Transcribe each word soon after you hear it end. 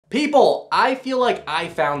People, I feel like I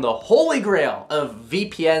found the holy grail of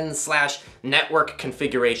VPN/network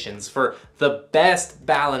configurations for the best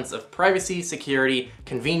balance of privacy, security,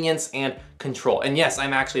 convenience, and control. And yes,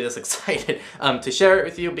 I'm actually this excited to share it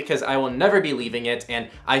with you because I will never be leaving it, and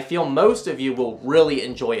I feel most of you will really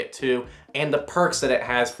enjoy it too, and the perks that it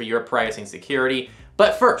has for your privacy and security.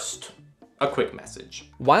 But first, a quick message.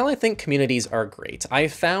 While I think communities are great, I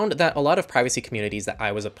found that a lot of privacy communities that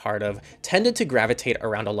I was a part of tended to gravitate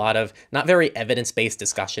around a lot of not very evidence-based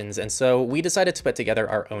discussions, and so we decided to put together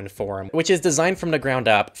our own forum, which is designed from the ground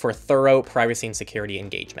up for thorough privacy and security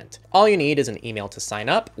engagement. All you need is an email to sign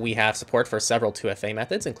up. We have support for several 2FA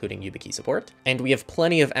methods, including YubiKey support, and we have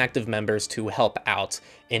plenty of active members to help out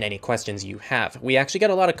in any questions you have. We actually get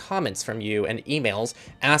a lot of comments from you and emails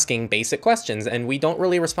asking basic questions, and we don't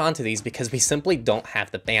really respond to these because we simply don't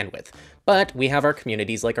have the bandwidth. But we have our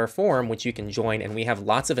communities like our forum, which you can join, and we have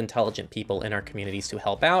lots of intelligent people in our communities to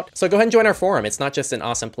help out. So go ahead and join our forum. It's not just an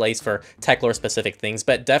awesome place for Techlore specific things,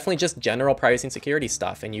 but definitely just general privacy and security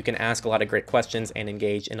stuff. And you can ask a lot of great questions and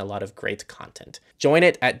engage in a lot of great content. Join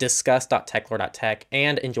it at discuss.techlore.tech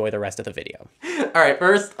and enjoy the rest of the video. All right,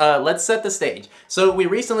 first, let's set the stage. So we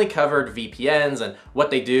recently covered VPNs and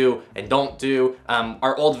what they do and don't do.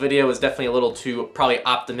 Our old video is definitely a little too probably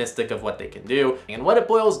optimistic of what they can do. And what it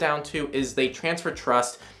boils down to is they transfer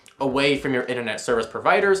trust away from your internet service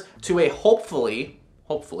providers to a hopefully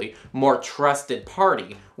more trusted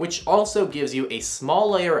party, which also gives you a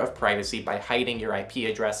small layer of privacy by hiding your IP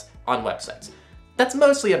address on websites. That's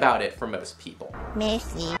mostly about it for most people.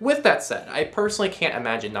 Messy. With that said, I personally can't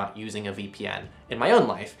imagine not using a VPN in my own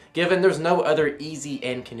life, given there's no other easy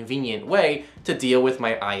and convenient way to deal with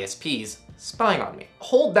my ISPs spying on me.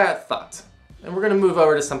 Hold that thought, and we're gonna move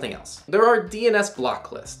over to something else. There are DNS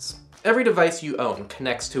block lists. Every device you own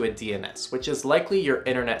connects to a DNS, which is likely your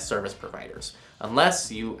internet service providers,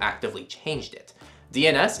 unless you actively changed it.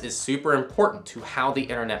 DNS is super important to how the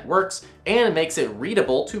internet works and makes it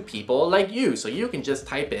readable to people like you, so you can just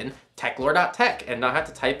type in techlore.tech and not have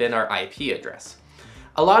to type in our IP address.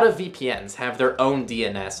 A lot of VPNs have their own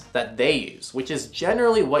DNS that they use, which is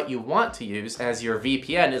generally what you want to use, as your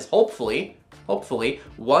VPN is hopefully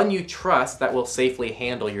one you trust that will safely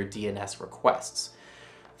handle your DNS requests.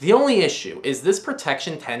 The only issue is this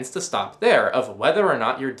protection tends to stop there of whether or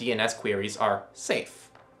not your DNS queries are safe,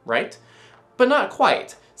 right? But not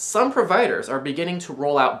quite. Some providers are beginning to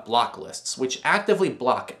roll out block lists, which actively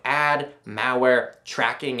block ad, malware,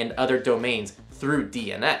 tracking, and other domains through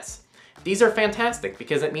DNS. These are fantastic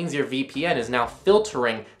because it means your VPN is now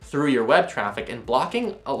filtering through your web traffic and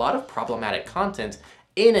blocking a lot of problematic content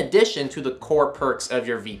in addition to the core perks of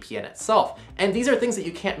your VPN itself. And these are things that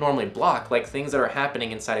you can't normally block, like things that are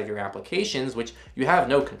happening inside of your applications, which you have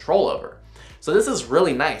no control over. So this is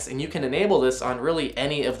really nice, and you can enable this on really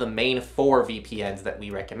any of the main 4 VPNs that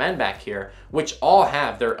we recommend back here, which all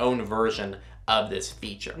have their own version of this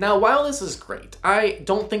feature. Now, while this is great, I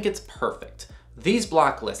don't think it's perfect. These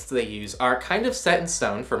block lists they use are kind of set in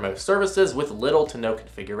stone for most services with little to no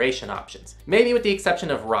configuration options, maybe with the exception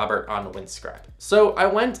of Robert on Windscribe. So I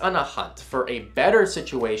went on a hunt for a better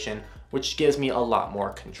situation which gives me a lot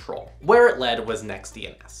more control. Where it led was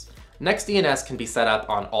NextDNS. NextDNS can be set up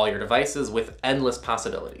on all your devices with endless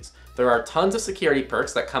possibilities. There are tons of security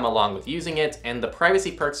perks that come along with using it, and the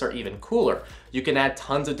privacy perks are even cooler. You can add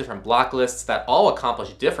tons of different block lists that all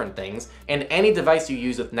accomplish different things, and any device you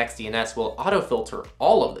use with NextDNS will auto-filter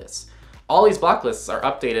all of this. All these block lists are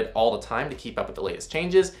updated all the time to keep up with the latest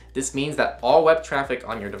changes. This means that all web traffic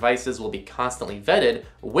on your devices will be constantly vetted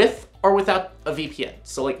with or without a VPN.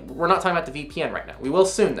 So like, we're not talking about the VPN right now. We will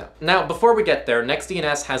soon though. Now, before we get there,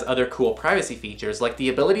 NextDNS has other cool privacy features, like the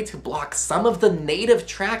ability to block some of the native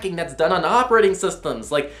tracking that's done on operating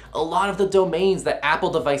systems, like a lot of the domains that Apple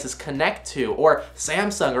devices connect to, or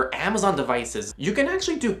Samsung or Amazon devices. You can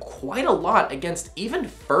actually do quite a lot against even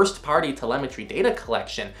first-party telemetry data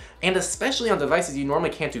collection, and especially on devices you normally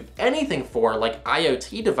can't do anything for, like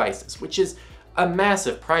IoT devices, which is a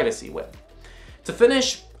massive privacy win. To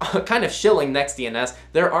finish kind of shilling NextDNS,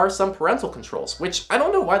 there are some parental controls, which I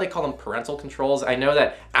don't know why they call them parental controls. I know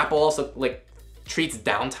that Apple also treats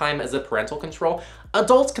downtime as a parental control.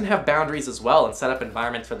 Adults can have boundaries as well and set up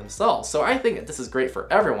environments for themselves, so I think that this is great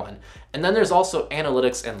for everyone. And then there's also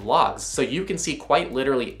analytics and logs, so you can see quite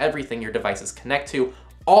literally everything your devices connect to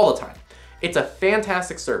all the time. It's a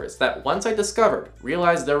fantastic service that once I discovered,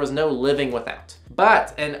 realized there was no living without.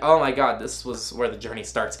 But, and oh my god, this was where the journey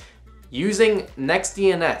starts, using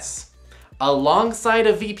NextDNS alongside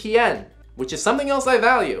a VPN, which is something else I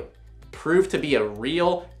value, proved to be a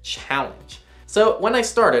real challenge. So when I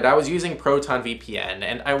started, I was using Proton VPN,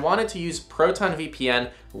 and I wanted to use Proton VPN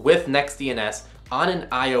with NextDNS on an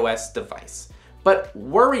iOS device. But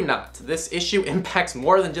worry not, this issue impacts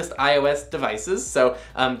more than just iOS devices. So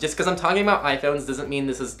just because I'm talking about iPhones doesn't mean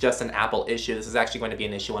this is just an Apple issue. This is actually going to be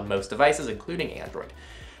an issue on most devices, including Android.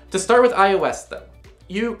 To start with iOS though,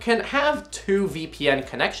 you can have 2 VPN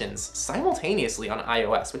connections simultaneously on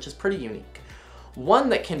iOS, which is pretty unique. One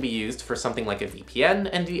that can be used for something like a VPN,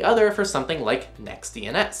 and the other for something like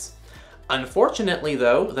NextDNS. Unfortunately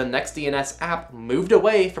though, the NextDNS app moved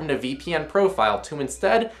away from the VPN profile to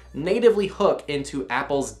instead natively hook into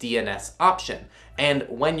Apple's DNS option. And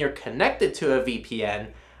when you're connected to a VPN,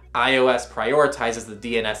 iOS prioritizes the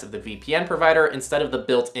DNS of the VPN provider instead of the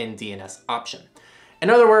built-in DNS option. In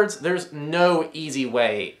other words, there's no easy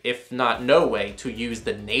way, if not no way, to use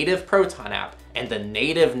the native Proton app and the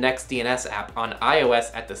native NextDNS app on iOS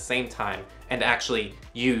at the same time and actually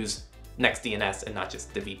use NextDNS and not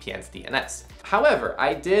just the VPN's DNS. However,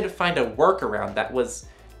 I did find a workaround that was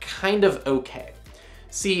kind of okay.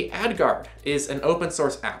 See, AdGuard is an open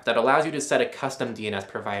source app that allows you to set a custom DNS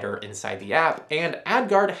provider inside the app, and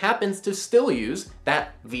AdGuard happens to still use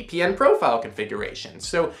that VPN profile configuration.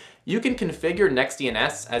 So you can configure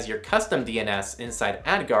NextDNS as your custom DNS inside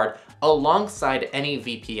AdGuard alongside any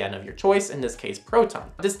VPN of your choice, in this case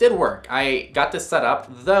Proton. This did work. I got this set up,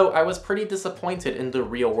 though I was pretty disappointed in the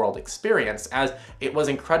real world experience, as it was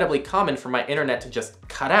incredibly common for my internet to just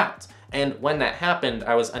cut out. And when that happened,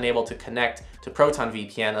 I was unable to connect to Proton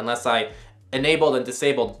VPN unless I enabled and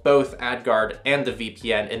disabled both AdGuard and the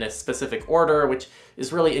VPN in a specific order, which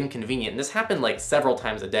is really inconvenient. And this happened like several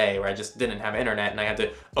times a day where I just didn't have internet and I had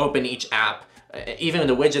to open each app. Even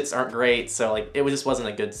the widgets aren't great, so like it just wasn't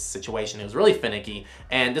a good situation. It was really finicky,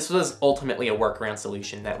 and this was ultimately a workaround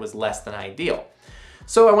solution that was less than ideal.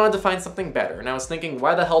 So I wanted to find something better, and I was thinking,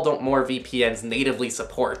 why the hell don't more VPNs natively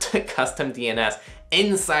support custom DNS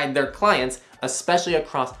inside their clients, especially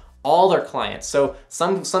across all their clients? So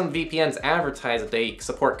some VPNs advertise that they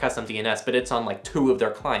support custom DNS, but it's on like 2 of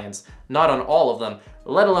their clients, not on all of them,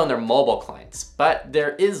 let alone their mobile clients. But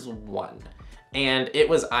there is one, and it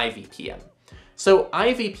was iVPN. So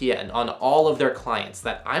iVPN on all of their clients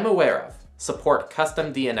that I'm aware of support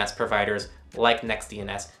custom DNS providers like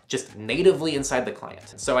NextDNS just natively inside the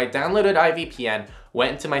client. So I downloaded iVPN,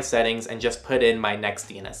 went into my settings, and just put in my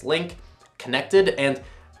NextDNS link, connected, and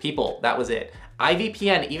people, that was it.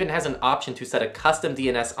 iVPN even has an option to set a custom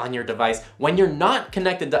DNS on your device when you're not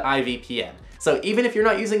connected to iVPN. So even if you're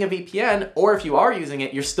not using a VPN, or if you are using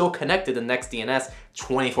it, you're still connected to NextDNS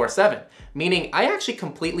 24/7. Meaning I actually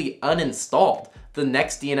completely uninstalled the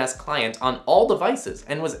NextDNS client on all devices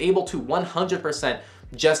and was able to 100%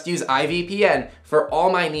 just use iVPN for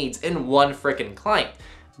all my needs in one frickin' client.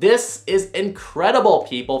 This is incredible,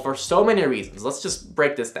 people, for so many reasons. Let's just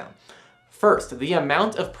break this down. First, the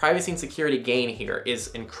amount of privacy and security gain here is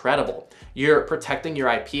incredible. You're protecting your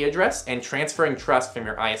IP address and transferring trust from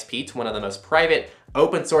your ISP to one of the most private,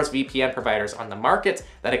 open source VPN providers on the market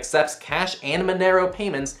that accepts cash and Monero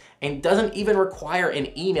payments and doesn't even require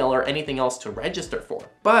an email or anything else to register for.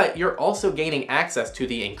 But you're also gaining access to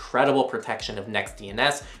the incredible protection of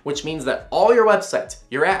NextDNS, which means that all your websites,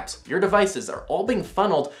 your apps, your devices are all being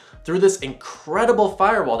funneled through this incredible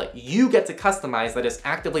firewall that you get to customize that is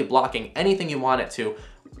actively blocking anything you want it to.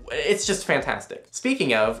 It's just fantastic.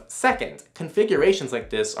 Speaking of, second, configurations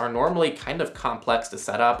like this are normally kind of complex to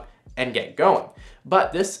set up and get going.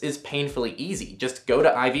 But this is painfully easy. Just go to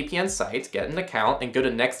iVPN's site, get an account, and go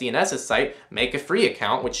to NextDNS's site, make a free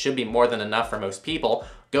account, which should be more than enough for most people.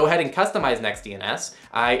 Go ahead and customize NextDNS.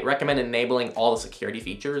 I recommend enabling all the security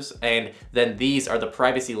features, and then these are the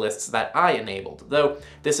privacy lists that I enabled. Though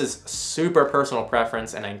this is super personal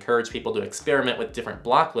preference, and I encourage people to experiment with different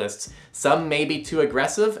block lists. Some may be too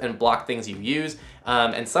aggressive and block things you use,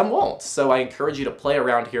 and some won't. So I encourage you to play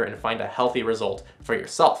around here and find a healthy result for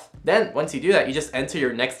yourself. Then once you do that, you just enter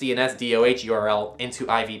your NextDNS DOH URL into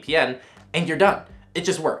iVPN, and you're done. It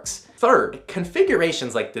just works. Third,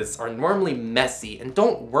 configurations like this are normally messy and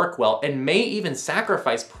don't work well and may even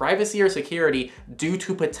sacrifice privacy or security due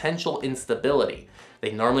to potential instability.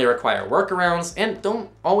 They normally require workarounds and don't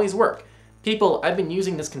always work. People, I've been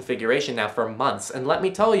using this configuration now for months, and let me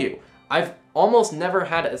tell you, I've almost never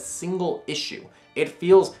had a single issue. It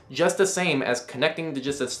feels just the same as connecting to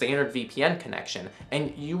just a standard VPN connection,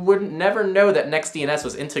 and you would never know that NextDNS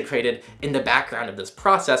was integrated in the background of this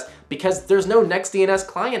process because there's no NextDNS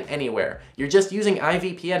client anywhere. You're just using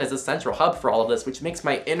iVPN as a central hub for all of this, which makes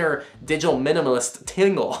my inner digital minimalist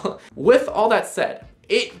tingle. With all that said,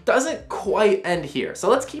 it doesn't quite end here, so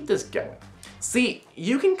let's keep this going. See,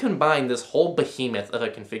 you can combine this whole behemoth of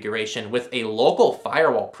a configuration with a local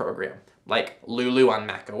firewall program, like Lulu on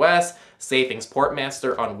macOS, Savings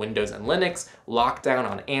Portmaster on Windows and Linux, Lockdown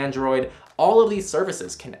on Android. All of these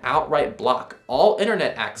services can outright block all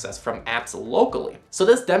internet access from apps locally. So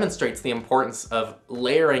this demonstrates the importance of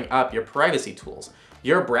layering up your privacy tools.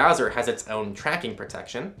 Your browser has its own tracking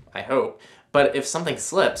protection, I hope, but if something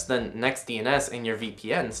slips, then NextDNS and your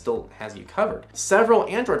VPN still has you covered. Several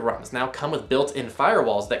Android ROMs now come with built-in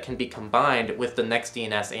firewalls that can be combined with the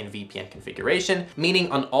NextDNS and VPN configuration,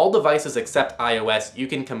 meaning on all devices except iOS, you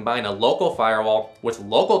can combine a local firewall with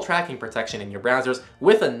local tracking protection in your browsers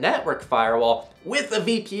with a network firewall with a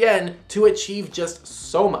VPN to achieve just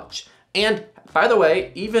so much. And by the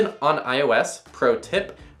way, even on iOS, pro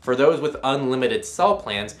tip, for those with unlimited cell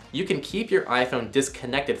plans, you can keep your iPhone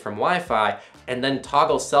disconnected from Wi-Fi and then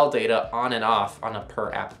toggle cell data on and off on a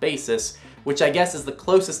per app basis, which I guess is the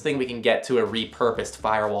closest thing we can get to a repurposed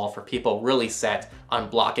firewall for people really set on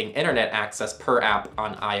blocking internet access per app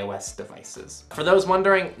on iOS devices. For those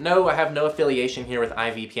wondering, no, I have no affiliation here with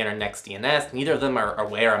iVPN or NextDNS. Neither of them are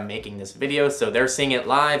aware I'm making this video, so they're seeing it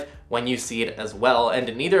live when you see it as well,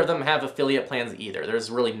 and neither of them have affiliate plans either. There's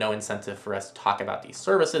really no incentive for us to talk about these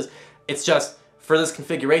services. It's just, for this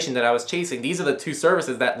configuration that I was chasing, these are the two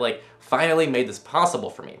services that finally made this possible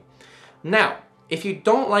for me. Now, if you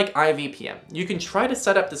don't like iVPN, you can try to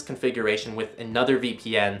set up this configuration with another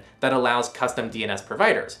VPN that allows custom DNS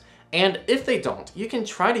providers. And if they don't, you can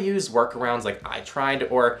try to use workarounds like I tried,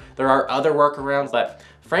 or there are other workarounds, but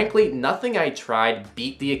frankly, nothing I tried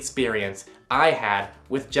beat the experience I had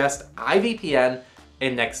with just iVPN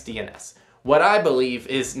and NextDNS. What I believe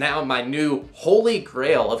is now my new holy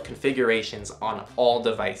grail of configurations on all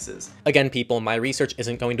devices. Again, people, my research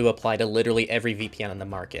isn't going to apply to literally every VPN on the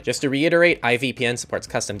market. Just to reiterate, iVPN supports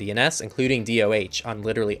custom DNS, including DOH, on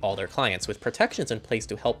literally all their clients, with protections in place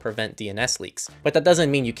to help prevent DNS leaks. But that doesn't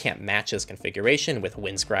mean you can't match this configuration with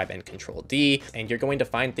WinScribe and Control-D, and you're going to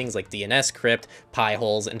find things like DNS crypt,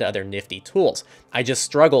 Pi-holes, and other nifty tools. I just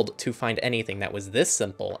struggled to find anything that was this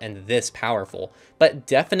simple and this powerful, but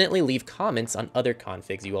definitely leave comments on other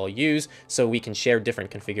configs you all use so we can share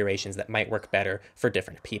different configurations that might work better for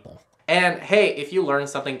different people. And hey, if you learned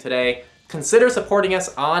something today, consider supporting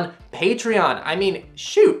us on Patreon. I mean,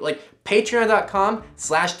 shoot,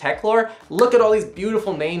 patreon.com/Techlore. Look at all these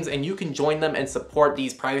beautiful names and you can join them and support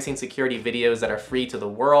these privacy and security videos that are free to the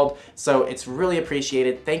world. So it's really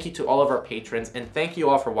appreciated. Thank you to all of our patrons and thank you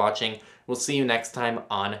all for watching. We'll see you next time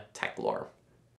on Techlore.